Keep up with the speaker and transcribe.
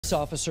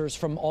Police officers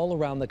from all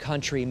around the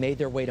country made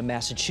their way to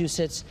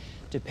Massachusetts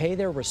to pay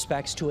their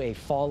respects to a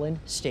fallen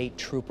state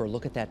trooper.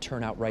 Look at that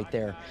turnout right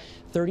there.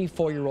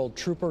 34-year-old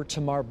trooper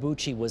Tamar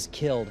Bucci was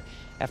killed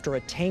after a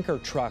tanker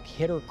truck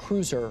hit her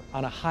cruiser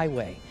on a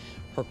highway.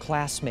 Her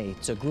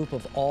classmates, a group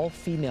of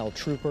all-female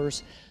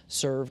troopers,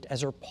 served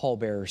as her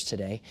pallbearers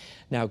today.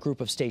 Now, a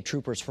group of state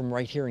troopers from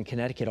right here in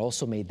Connecticut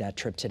also made that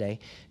trip today.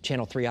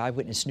 Channel 3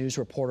 Eyewitness News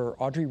reporter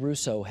Audrey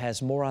Russo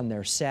has more on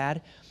their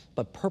sad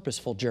but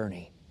purposeful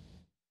journey.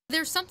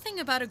 There's something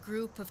about a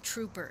group of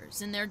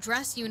troopers in their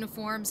dress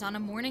uniforms on a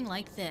morning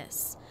like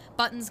this,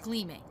 buttons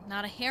gleaming,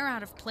 not a hair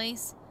out of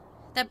place,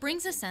 that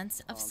brings a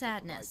sense of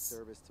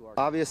sadness.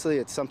 Obviously,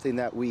 it's something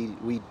that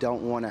we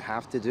don't want to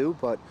have to do,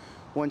 but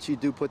once you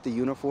do put the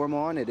uniform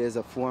on, it is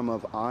a form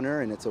of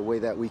honor, and it's a way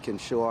that we can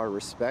show our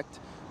respect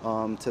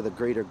to the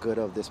greater good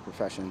of this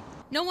profession.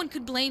 No one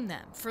could blame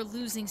them for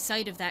losing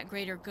sight of that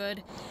greater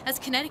good as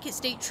Connecticut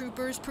state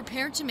troopers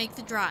prepared to make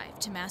the drive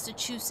to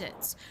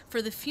Massachusetts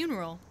for the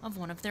funeral of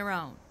one of their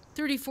own.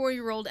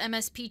 34-year-old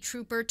MSP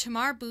trooper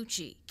Tamar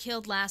Bucci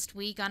killed last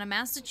week on a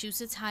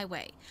Massachusetts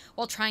highway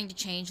while trying to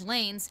change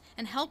lanes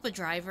and help a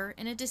driver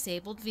in a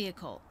disabled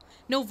vehicle.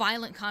 No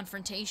violent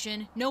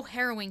confrontation, no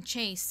harrowing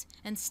chase,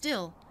 and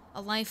still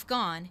a life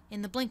gone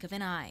in the blink of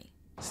an eye.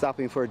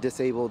 Stopping for a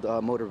disabled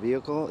motor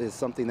vehicle is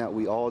something that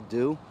we all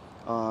do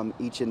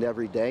each and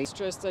every day. It's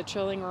just a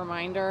chilling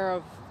reminder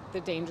of the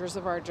dangers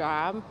of our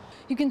job.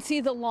 You can see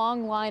the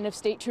long line of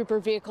state trooper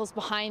vehicles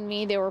behind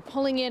me. They were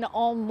pulling in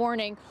all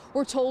morning.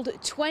 We're told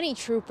 20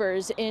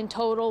 troopers in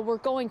total were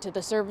going to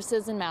the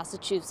services in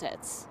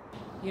Massachusetts.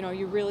 You know,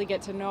 you really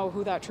get to know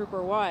who that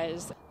trooper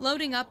was.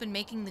 Loading up and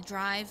making the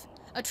drive,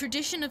 a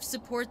tradition of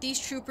support these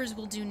troopers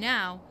will do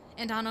now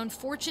and on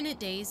unfortunate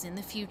days in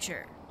the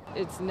future.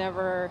 It's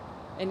never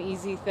an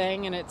easy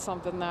thing, and it's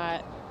something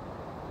that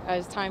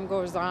as time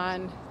goes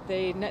on,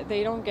 they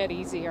don't get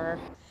easier.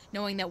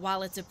 Knowing that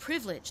while it's a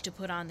privilege to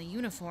put on the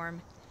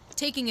uniform,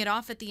 taking it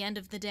off at the end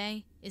of the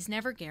day is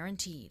never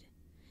guaranteed.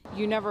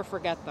 You never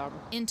forget them.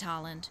 In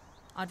Tolland,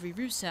 Audrey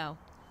Russo,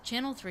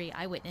 Channel 3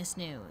 Eyewitness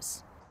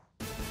News.